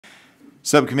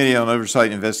Subcommittee on Oversight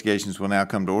and Investigations will now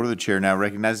come to order. The chair now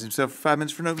recognizes himself for 5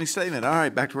 minutes for an opening statement. All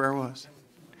right, back to where I was.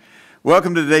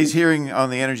 Welcome to today's hearing on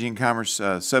the Energy and Commerce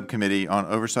Subcommittee on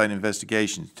Oversight and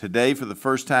Investigations. Today, for the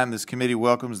first time, this committee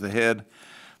welcomes the head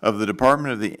of the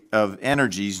Department of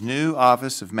Energy's new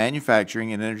Office of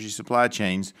Manufacturing and Energy Supply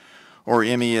Chains, or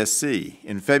MESC.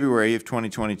 In February of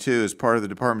 2022, as part of the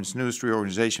department's newest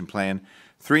reorganization plan,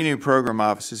 3 new program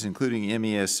offices, including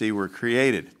MESC, were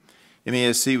created.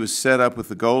 MESC was set up with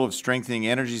the goal of strengthening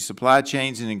energy supply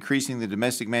chains and increasing the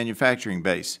domestic manufacturing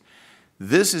base.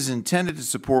 This is intended to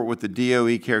support what the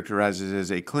DOE characterizes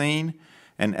as a clean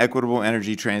and equitable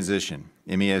energy transition.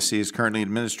 MESC is currently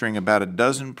administering about a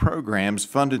dozen programs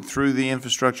funded through the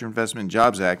Infrastructure Investment and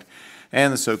Jobs Act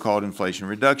and the so-called Inflation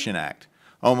Reduction Act.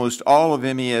 Almost all of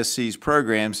MESC's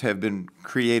programs have been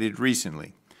created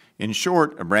recently. In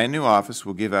short, a brand new office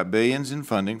will give out billions in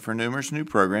funding for numerous new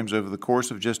programs over the course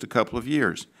of just a couple of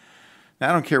years. Now,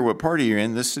 I don't care what party you're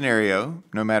in, this scenario,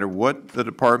 no matter what the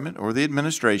department or the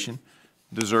administration,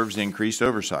 deserves increased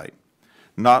oversight.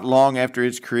 Not long after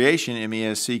its creation,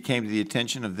 MESC came to the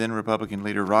attention of then Republican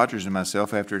leader Rogers and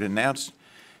myself after it announced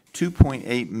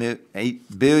 $2.8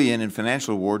 billion in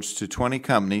financial awards to 20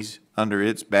 companies under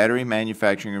its Battery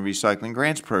Manufacturing and Recycling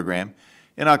Grants Program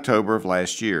in October of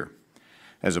last year.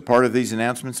 As a part of these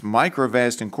announcements,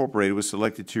 Microvast Incorporated was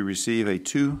selected to receive a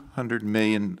 $200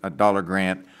 million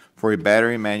grant for a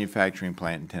battery manufacturing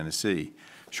plant in Tennessee.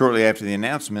 Shortly after the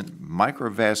announcement,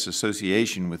 Microvast's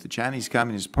association with the Chinese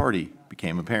Communist Party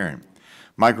became apparent.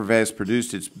 Microvast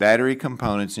produced its battery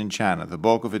components in China. The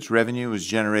bulk of its revenue was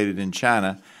generated in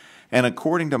China, and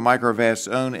according to Microvast's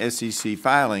own SEC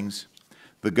filings,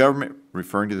 the government,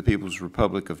 referring to the People's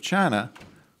Republic of China,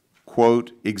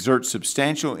 quote, exerts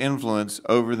substantial influence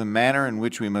over the manner in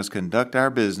which we must conduct our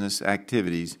business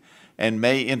activities and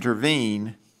may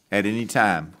intervene at any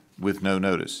time with no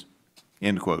notice,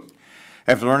 end quote.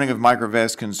 After learning of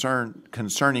Microvast's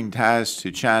concerning ties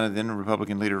to China, then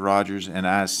Republican leader Rogers and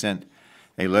I sent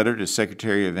a letter to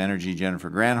Secretary of Energy Jennifer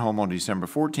Granholm on December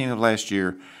 14 of last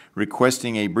year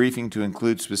requesting a briefing to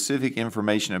include specific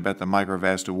information about the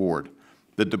Microvast award.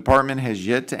 The department has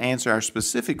yet to answer our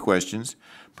specific questions,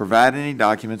 provide any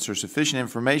documents or sufficient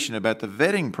information about the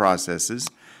vetting processes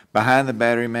behind the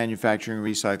battery manufacturing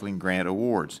recycling grant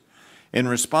awards. In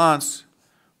response,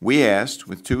 we asked,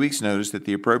 with 2 weeks' notice, that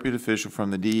the appropriate official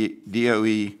from the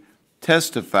DOE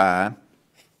testify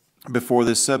before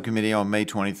this subcommittee on May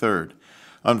 23rd.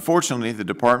 Unfortunately, the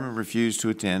department refused to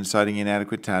attend, citing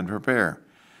inadequate time to prepare.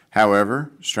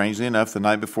 However, strangely enough, the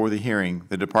night before the hearing,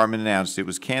 the department announced it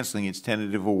was canceling its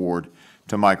tentative award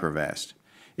to Microvast.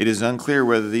 It is unclear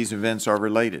whether these events are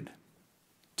related.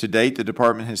 To date, the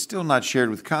department has still not shared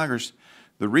with Congress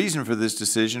the reason for this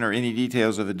decision or any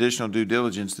details of additional due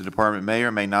diligence the department may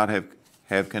or may not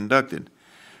have conducted.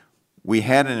 We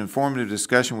had an informative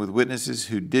discussion with witnesses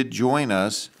who did join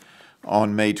us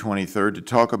on May 23rd to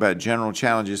talk about general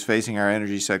challenges facing our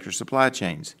energy sector supply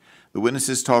chains. The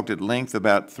witnesses talked at length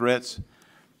about threats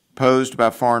posed by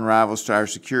foreign rivals to our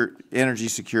energy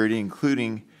security,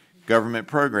 including government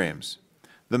programs.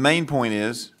 The main point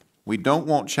is we don't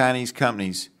want Chinese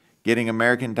companies getting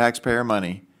American taxpayer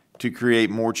money to create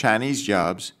more Chinese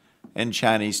jobs and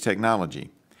Chinese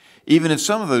technology, even if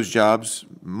some of those jobs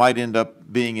might end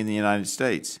up being in the United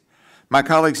States. My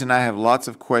colleagues and I have lots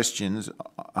of questions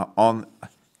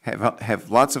have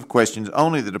lots of questions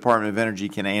only the Department of Energy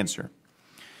can answer.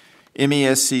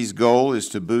 MESC's goal is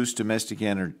to boost domestic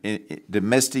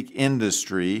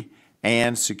industry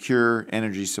and secure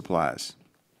energy supplies.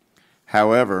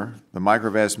 However, the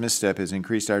Microvast misstep has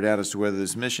increased our doubt as to whether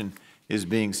this mission is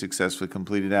being successfully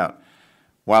completed out.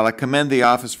 While I commend the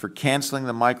office for canceling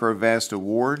the Microvast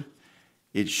award,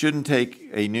 it shouldn't take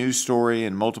a news story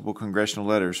and multiple congressional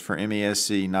letters for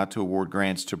MESC not to award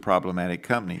grants to problematic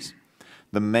companies.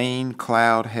 The main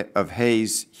cloud of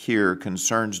haze here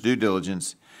concerns due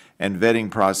diligence and vetting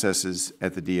processes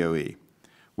at the DOE.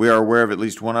 We are aware of at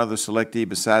least one other selectee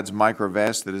besides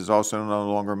Microvast that is also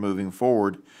no longer moving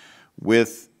forward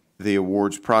with the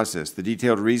awards process. The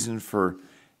detailed reason for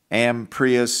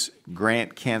Amprius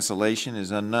grant cancellation is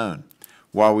unknown.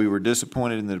 While we were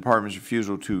disappointed in the department's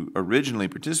refusal to originally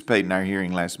participate in our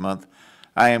hearing last month,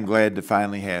 I am glad to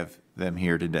finally have them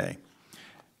here today.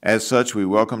 As such, we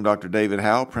welcome Dr. David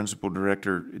Howell,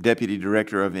 Deputy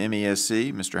Director of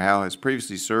MESC. Mr. Howell has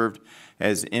previously served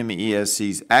as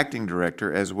MESC's Acting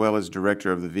Director as well as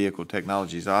Director of the Vehicle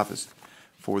Technologies Office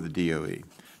for the DOE.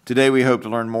 Today, we hope to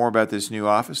learn more about this new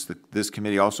office. This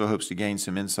committee also hopes to gain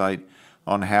some insight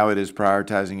on how it is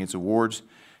prioritizing its awards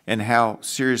and how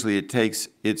seriously it takes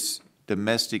its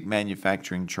domestic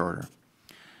manufacturing charter.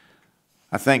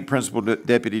 I thank Principal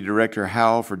Deputy Director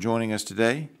Howell for joining us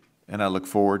today, and I look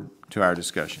forward to our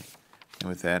discussion. And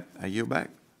with that, I yield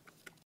back.